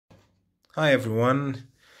Hi everyone,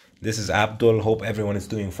 this is Abdul. Hope everyone is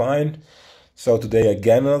doing fine. So today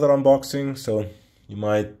again another unboxing. So you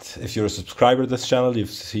might, if you're a subscriber to this channel, you've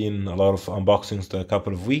seen a lot of unboxings the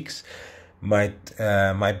couple of weeks. Might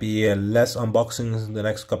be less unboxings in the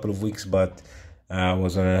next couple of weeks, but I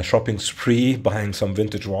was on a shopping spree buying some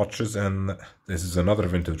vintage watches, and this is another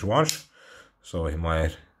vintage watch. So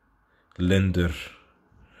my Linder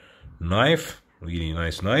knife, really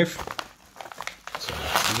nice knife. So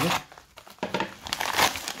let's see.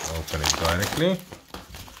 Open it directly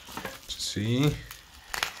to see.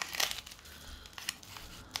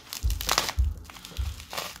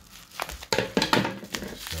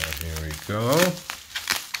 So here we go.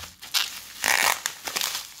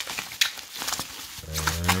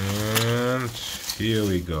 And here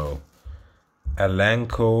we go. A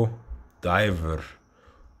Lanco diver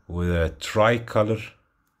with a tricolor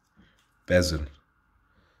bezel.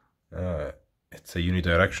 It's a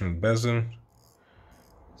unidirectional bezel.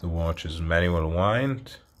 The watch is manual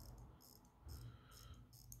wind.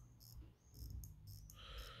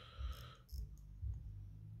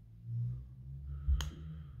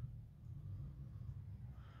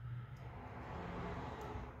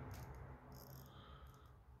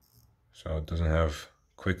 So it doesn't have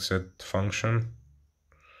quick set function.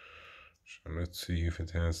 So let's see if it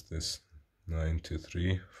has this 9 to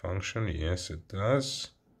 3 function. Yes, it does.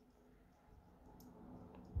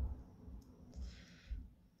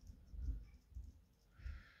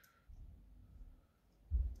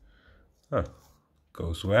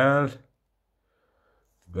 Goes well.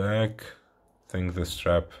 Back. I think the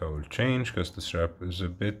strap I will change because the strap is a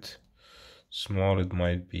bit small. It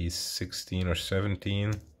might be 16 or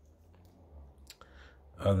 17.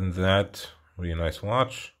 Other than that, really nice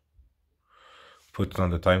watch. Put it on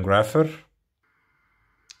the time grapher.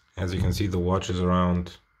 As you can see, the watch is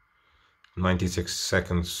around 96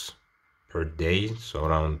 seconds per day, so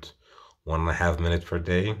around 1.5 minutes per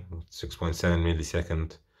day, 6.7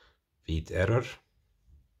 millisecond beat error.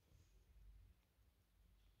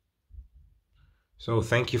 So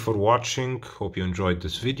thank you for watching. Hope you enjoyed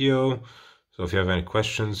this video. So if you have any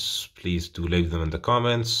questions, please do leave them in the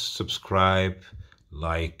comments, subscribe,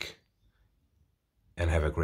 like, and have a great